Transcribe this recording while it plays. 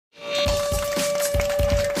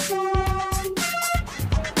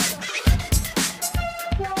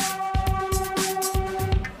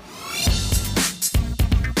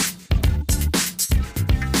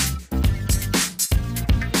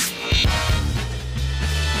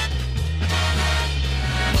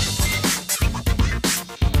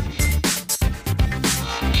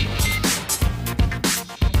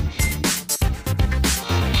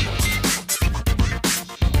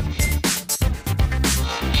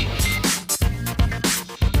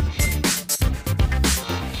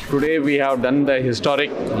Today we have done the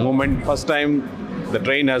historic movement. First time the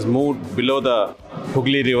train has moved below the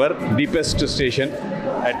Hooghly River, deepest station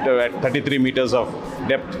at 33 meters of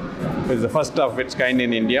depth. It's the first of its kind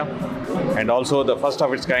in India, and also the first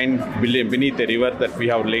of its kind beneath the river that we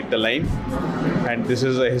have laid the line. And this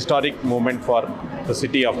is a historic moment for the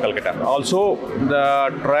city of Kolkata. Also,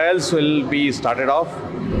 the trials will be started off,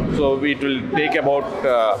 so it will take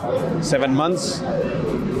about 7 months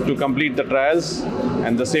to complete the trials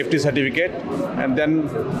and the safety certificate, and then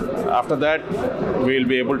after that we will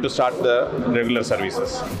be able to start the regular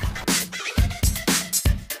services.